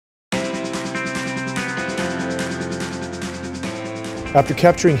After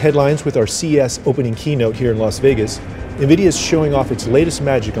capturing headlines with our CES opening keynote here in Las Vegas, NVIDIA is showing off its latest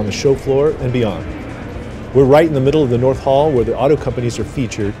magic on the show floor and beyond. We're right in the middle of the North Hall where the auto companies are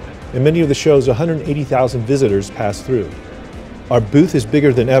featured, and many of the show's 180,000 visitors pass through. Our booth is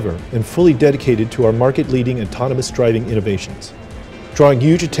bigger than ever and fully dedicated to our market-leading autonomous driving innovations. Drawing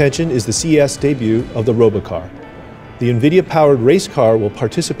huge attention is the CES debut of the Robocar. The NVIDIA-powered race car will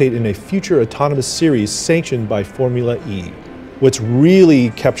participate in a future autonomous series sanctioned by Formula E. What's really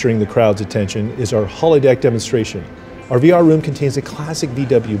capturing the crowd's attention is our Holodeck demonstration. Our VR room contains a classic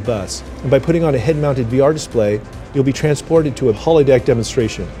VW bus, and by putting on a head-mounted VR display, you'll be transported to a Holodeck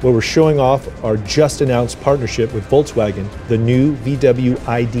demonstration where we're showing off our just-announced partnership with Volkswagen, the new VW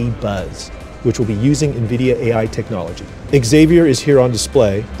ID Buzz, which will be using NVIDIA AI technology. Xavier is here on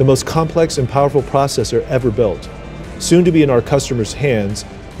display, the most complex and powerful processor ever built. Soon to be in our customers' hands,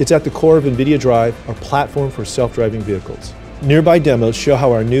 it's at the core of NVIDIA Drive, our platform for self-driving vehicles. Nearby demos show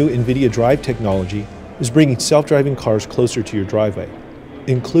how our new NVIDIA Drive technology is bringing self-driving cars closer to your driveway,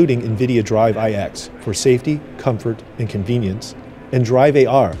 including NVIDIA Drive IX for safety, comfort, and convenience, and Drive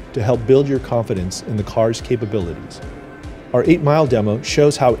AR to help build your confidence in the car's capabilities. Our 8-mile demo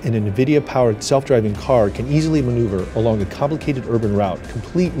shows how an NVIDIA-powered self-driving car can easily maneuver along a complicated urban route,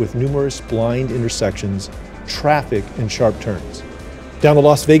 complete with numerous blind intersections, traffic, and sharp turns. Down the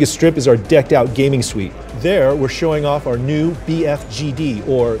Las Vegas Strip is our decked-out gaming suite. There, we're showing off our new BFGD,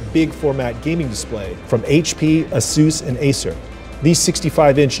 or Big Format Gaming Display, from HP, ASUS, and Acer. These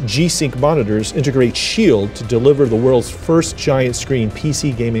 65-inch G-Sync monitors integrate Shield to deliver the world's first giant screen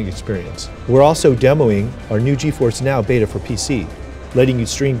PC gaming experience. We're also demoing our new Geforce Now Beta for PC, letting you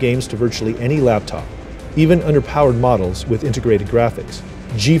stream games to virtually any laptop, even underpowered models with integrated graphics.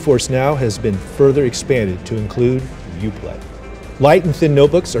 Geforce Now has been further expanded to include Uplay. Light and thin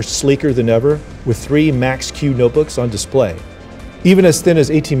notebooks are sleeker than ever, with 3 Max-Q notebooks on display. Even as thin as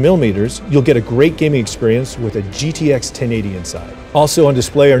 18 millimeters, you'll get a great gaming experience with a GTX 1080 inside. Also on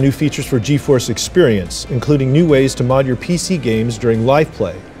display are new features for Geforce Experience, including new ways to mod your PC games during live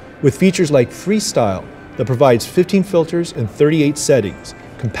play, with features like Freestyle that provides 15 filters and 38 settings,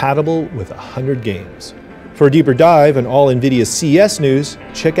 compatible with 100 games. For a deeper dive on all NVIDIA CES news,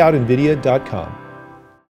 check out NVIDIA.com.